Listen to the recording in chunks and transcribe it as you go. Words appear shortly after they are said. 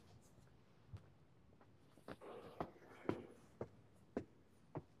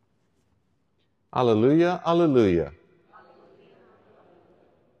Alleluia, alleluia.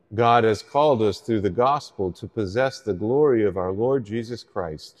 God has called us through the gospel to possess the glory of our Lord Jesus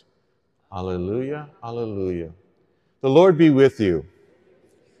Christ. Alleluia, alleluia. The Lord be with you.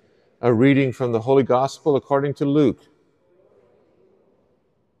 A reading from the Holy Gospel according to Luke.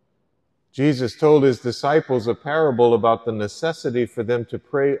 Jesus told his disciples a parable about the necessity for them to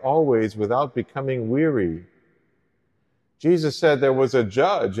pray always without becoming weary. Jesus said there was a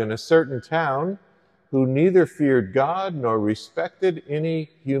judge in a certain town who neither feared God nor respected any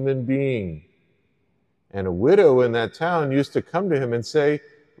human being. And a widow in that town used to come to him and say,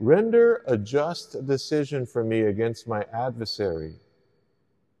 "Render a just decision for me against my adversary."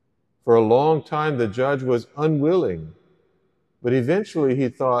 For a long time the judge was unwilling, but eventually he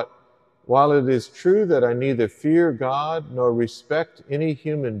thought, "While it is true that I neither fear God nor respect any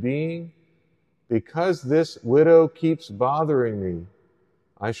human being, because this widow keeps bothering me,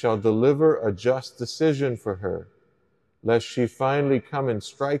 I shall deliver a just decision for her, lest she finally come and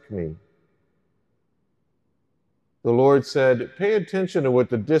strike me." The Lord said, "Pay attention to what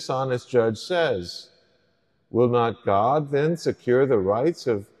the dishonest judge says. Will not God then secure the rights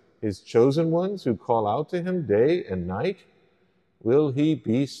of his chosen ones who call out to him day and night? Will he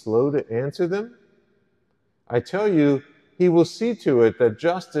be slow to answer them? I tell you, he will see to it that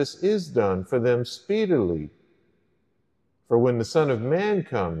justice is done for them speedily. For when the Son of Man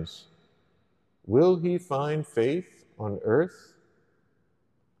comes, will he find faith on earth?"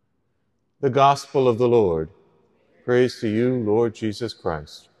 The Gospel of the Lord. Praise to you, Lord Jesus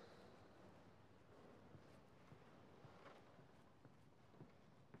Christ.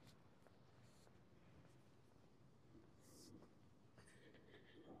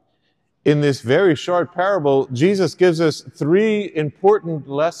 In this very short parable, Jesus gives us three important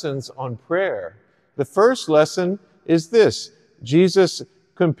lessons on prayer. The first lesson is this: Jesus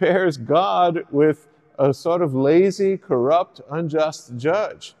compares God with a sort of lazy, corrupt, unjust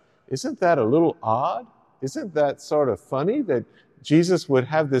judge. Isn't that a little odd? Isn't that sort of funny that Jesus would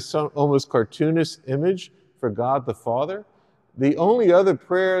have this almost cartoonish image for God the Father? The only other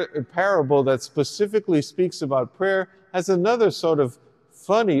parable that specifically speaks about prayer has another sort of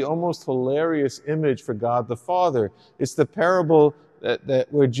funny, almost hilarious image for God the Father. It's the parable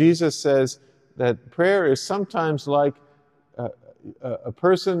where Jesus says that prayer is sometimes like a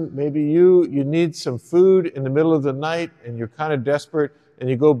person, maybe you need some food in the middle of the night and you're kind of desperate and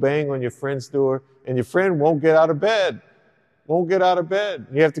you go bang on your friend's door and your friend won't get out of bed.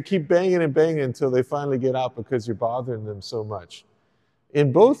 You have to keep banging and banging until they finally get out because you're bothering them so much.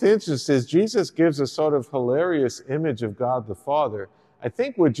 In both instances, Jesus gives a sort of hilarious image of God the Father. I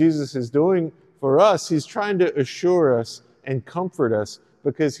think what Jesus is doing for us, he's trying to assure us and comfort us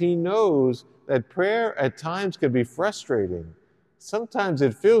because he knows that prayer at times can be frustrating. Sometimes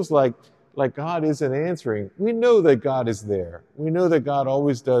it feels like God isn't answering. We know that God is there. We know that God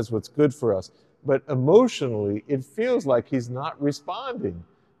always does what's good for us. But emotionally, it feels like he's not responding.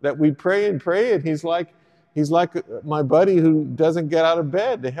 That we pray and he's like my buddy who doesn't get out of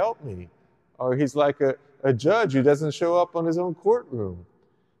bed to help me. Or he's like a judge who doesn't show up on his own courtroom.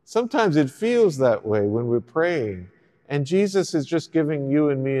 Sometimes it feels that way when we're praying. And Jesus is just giving you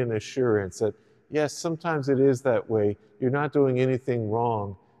and me an assurance that, yes, sometimes it is that way. You're not doing anything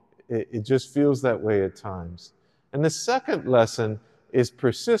wrong. It just feels that way at times. And the second lesson is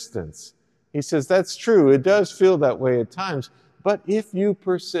persistence. He says, that's true. It does feel that way at times. But if you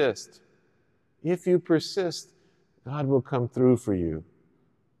persist, God will come through for you.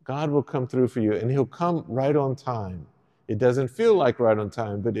 God will come through for you, and he'll come right on time. It doesn't feel like right on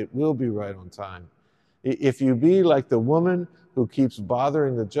time, but it will be right on time. If you be like the woman who keeps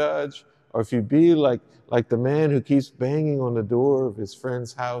bothering the judge, or if you be like the man who keeps banging on the door of his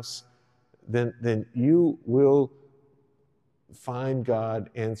friend's house, then you will find God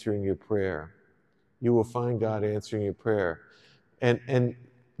answering your prayer. You will find God answering your prayer. And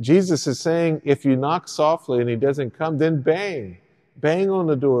Jesus is saying, if you knock softly and he doesn't come, then bang on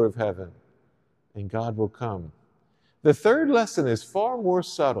the door of heaven, and God will come. The third lesson is far more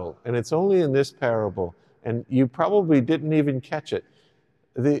subtle, and it's only in this parable, and you probably didn't even catch it.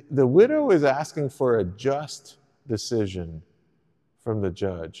 The widow is asking for a just decision from the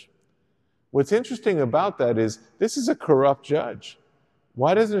judge. What's interesting about that is this is a corrupt judge.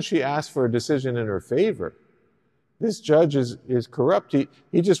 Why doesn't she ask for a decision in her favor? This judge is corrupt.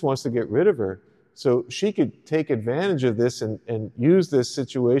 He just wants to get rid of her. So she could take advantage of this and use this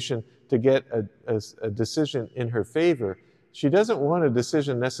situation to get a decision in her favor. She doesn't want a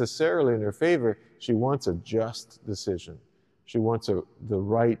decision necessarily in her favor. She wants a just decision. She wants the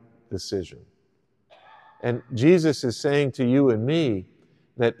right decision. And Jesus is saying to you and me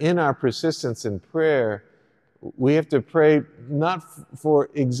that in our persistence in prayer, we have to pray not for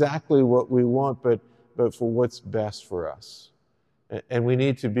exactly what we want, but for what's best for us. And we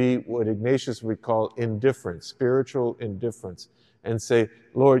need to be what Ignatius would call indifferent, spiritual indifference, and say,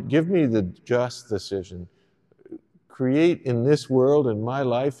 Lord, give me the just decision. Create in this world, in my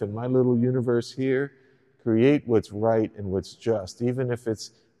life, in my little universe here, create what's right and what's just, even if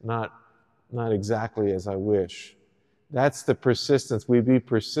it's not exactly as I wish. That's the persistence. We be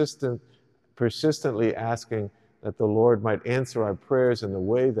persistently asking that the Lord might answer our prayers in the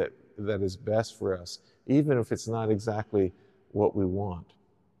way that is best for us, even if it's not exactly what we want.